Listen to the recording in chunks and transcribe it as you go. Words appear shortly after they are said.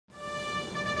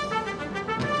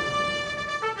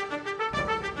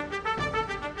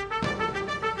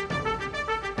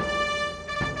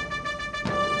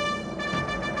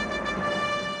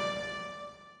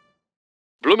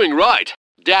blooming right.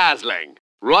 Dazzling.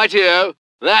 Rightio,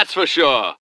 that's for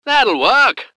sure. That'll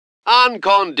work.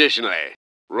 Unconditionally.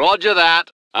 Roger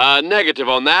that. Negative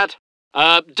on that.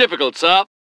 Difficult, sir.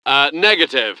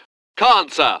 Negative.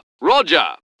 Can't, sir. Roger.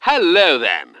 Hello,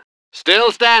 then.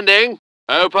 Still standing.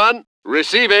 Open.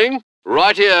 Receiving.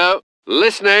 Rightio.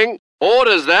 Listening.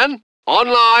 Orders, then.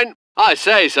 Online. I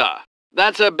say, sir.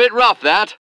 That's a bit rough,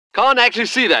 that. Can't actually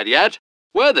see that yet.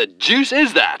 Where the deuce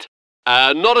is that?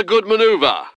 Not a good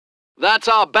maneuver. That's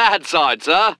our bad side,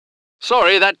 sir.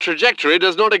 Sorry, that trajectory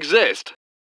does not exist.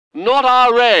 Not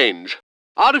our range.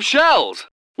 Out of shells.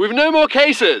 We've no more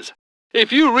cases.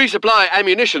 If you resupply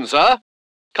ammunition, sir.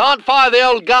 Can't fire the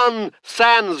old gun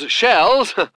sans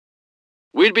shells.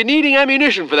 We'd be needing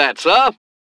ammunition for that, sir.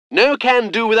 No can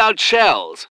do without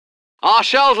shells. Our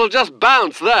shells will just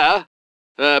bounce there.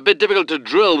 A bit difficult to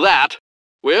drill that.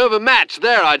 We're overmatched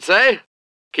there, I'd say.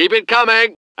 Keep it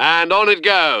coming, and on it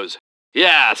goes.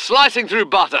 Yeah, slicing through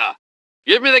butter.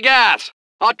 Give me the gas.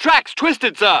 Our track's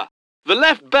twisted, sir. The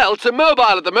left belt's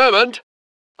immobile at the moment.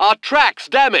 Our track's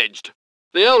damaged.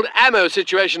 The old ammo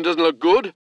situation doesn't look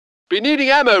good. Be needing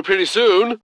ammo pretty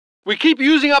soon. We keep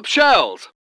using up shells.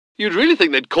 You'd really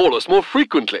think they'd call us more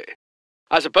frequently.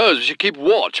 I suppose we should keep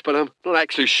watch, but I'm not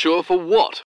actually sure for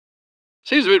what.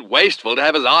 Seems a bit wasteful to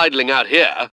have us idling out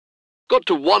here. Got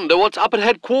to wonder what's up at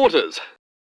headquarters.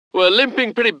 We're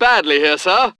limping pretty badly here,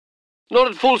 sir. Not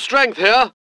at full strength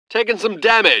here. Taking some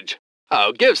damage.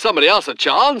 Oh, give somebody else a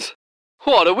chance.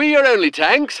 What, are we your only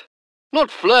tanks?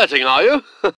 Not flirting, are you?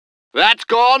 That's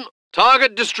gone.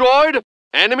 Target destroyed.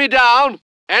 Enemy down.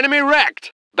 Enemy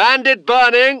wrecked. Bandit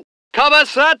burning. Cover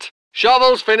set.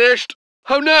 Shovels finished.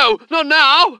 Oh no, not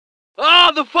now!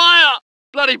 Ah, the fire!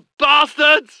 Bloody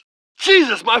bastards!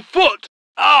 Jesus, my foot!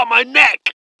 Ah, my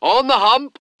neck! On the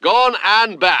hump. Gone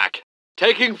and back.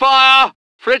 Taking fire.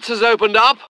 Fritz has opened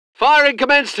up. Firing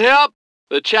commenced here.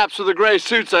 The chaps with the grey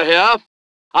suits are here.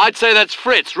 I'd say that's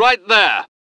Fritz right there.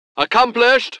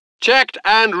 Accomplished. Checked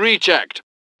and rechecked.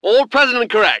 All present and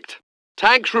correct.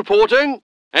 Tanks reporting.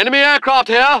 Enemy aircraft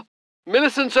here.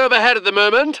 Millicent's overhead at the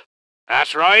moment.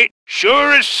 That's right.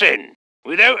 Sure as sin.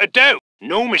 Without a doubt.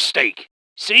 No mistake.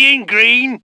 Seeing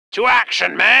green. To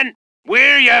action, man.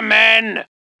 We're your men.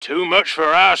 Too much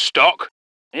for our stock.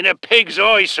 In a pig's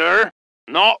eye, sir.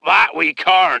 Not that we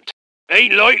can't.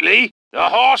 Ain't likely. The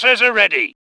horses are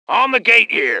ready. On the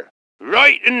gate here.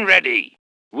 Right and ready.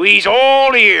 We's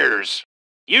all ears.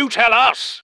 You tell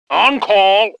us. On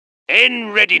call.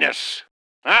 In readiness.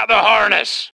 At the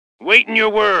harness. Waiting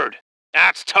your word.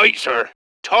 That's tight, sir.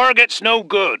 Target's no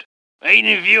good. Ain't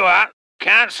in view at.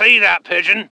 Can't see that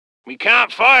pigeon. We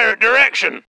can't fire at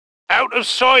direction. Out of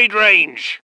side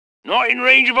range. Not in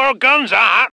range of our guns,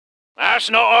 that. That's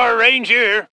not our range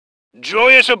here.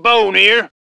 Dry us a bone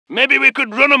here. Maybe we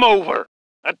could run 'em over.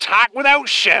 Attack without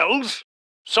shells?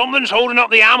 Something's holding up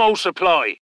the ammo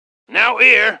supply. Now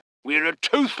here, we're a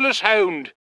toothless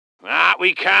hound. That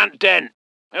we can't dent.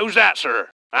 How's that,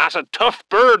 sir? That's a tough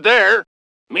bird there.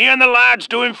 Me and the lads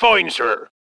doing fine, sir.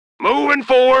 Moving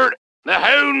forward. The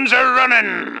hounds are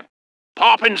running.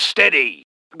 Popping steady.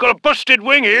 Got a busted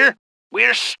wing here.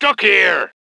 We're stuck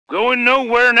here. Going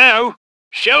nowhere now.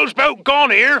 Shells about gone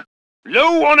here.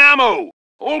 Low on ammo.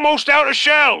 Almost out of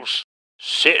shells.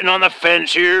 Sitting on the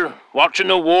fence here, watching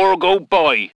the war go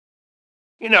by.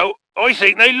 You know, I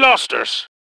think they lost us.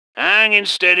 Hanging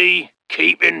steady,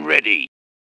 keeping ready.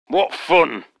 What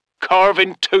fun,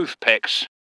 carving toothpicks.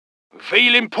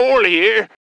 Feeling poorly here.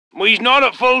 We's not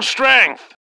at full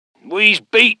strength. We's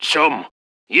beat some.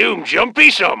 You jumpy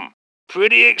some.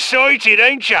 Pretty excited,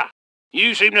 ain't ya?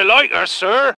 You seem to like us,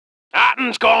 sir.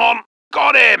 Hatton's gone.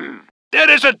 Got him.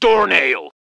 Dead as a doornail.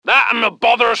 That'n'll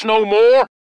bother us no more.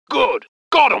 Good.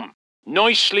 Got 'em.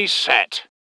 Nicely set.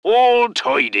 All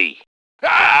tidy.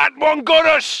 Ah, that one got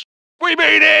us. We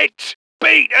made it.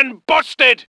 Beat and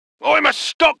busted. I'm a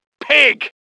stuck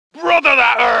pig. Brother,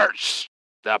 that hurts.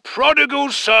 The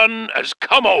prodigal son has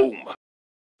come home.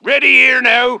 Ready here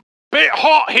now. Bit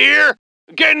hot here.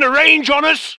 Getting the range on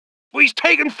us. We's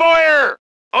taking fire.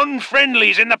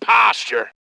 Unfriendlies in the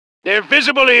pasture. They're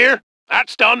visible here.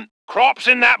 That's done. Crops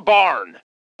in that barn.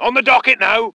 On the docket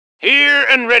now. Here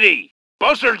and ready.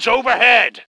 Buzzards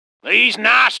overhead. These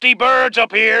nasty birds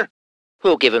up here.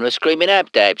 We'll give 'em a screaming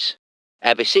abdabs.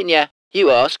 Abyssinia,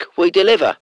 you ask, we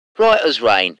deliver. Right as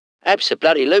rain.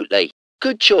 Abso-bloody-lutely.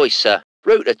 Good choice, sir.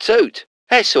 Root a toot.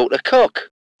 That sort of cock.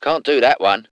 Can't do that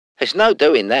one. There's no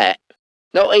doing that.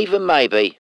 Not even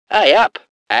maybe. Hey up.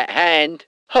 At hand.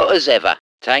 Hot as ever.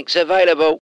 Tanks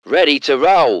available. Ready to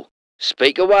roll.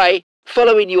 Speak away.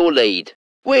 Following your lead.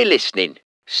 We're listening.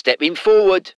 Stepping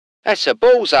forward. That's a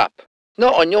balls up.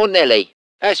 Not on your Nelly.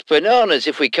 That's bananas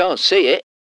if we can't see it.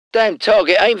 Damn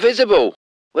target ain't visible.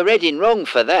 We're heading wrong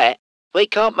for that. We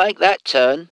can't make that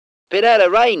turn. Bit out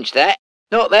of range, that.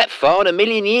 Not that far in a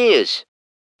million years.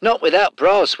 Not without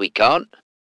brass, we can't.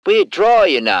 We're dry,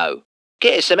 you know.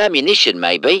 Get us some ammunition,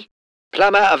 maybe.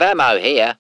 Plumb out of ammo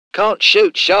here. Can't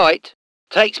shoot shite.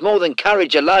 Takes more than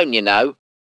courage alone, you know.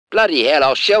 Bloody hell,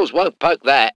 our shells won't poke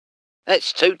that.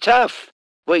 That's too tough.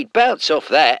 We'd bounce off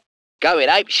that. Going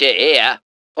apeshit here.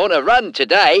 On a run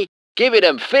today. Giving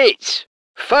 'em fits.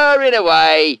 Firing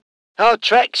away. Our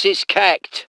tracks is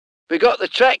cacked. We got the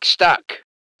track stuck.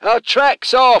 Our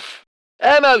track's off.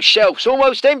 Ammo shelf's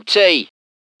almost empty.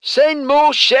 Send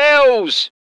more shells.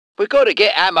 We got to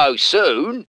get ammo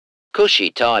soon.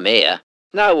 Cushy time here.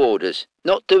 No orders.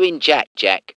 Not doing jack.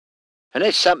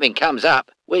 Unless something comes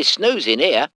up, we're snoozing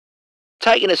here.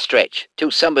 Taking a stretch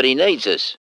till somebody needs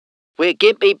us. We're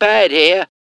gimpy bad here.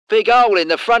 Big hole in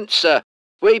the front, sir.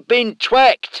 We've been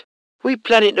twacked. We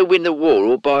planning to win the war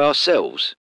all by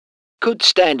ourselves? Could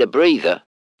stand a breather.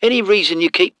 Any reason you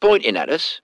keep pointing at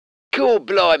us? Cool,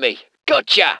 blimey.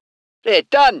 Gotcha. They're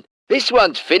done. This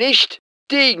one's finished.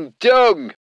 Ding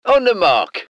dong. On the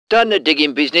mark. Done the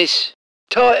digging business.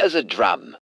 Tight as a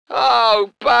drum.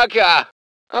 Oh, bugger.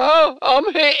 Oh,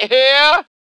 I'm hit here.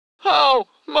 Oh,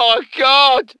 my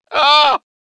God. Oh,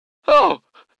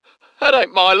 that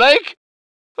ain't my leg.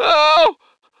 Oh,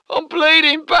 I'm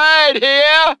bleeding bad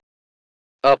here.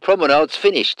 Our promenade's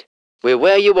finished. We're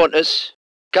where you want us.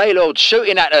 Gaylord's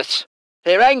shooting at us.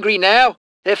 They're angry now.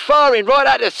 They're firing right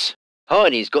at us.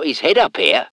 Heine's got his head up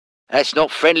here. That's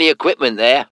not friendly equipment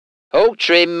there. All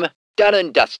trim, done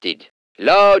and dusted.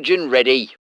 Large and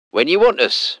ready. When you want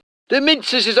us. The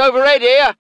mincers is overhead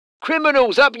here.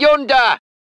 Criminals up yonder.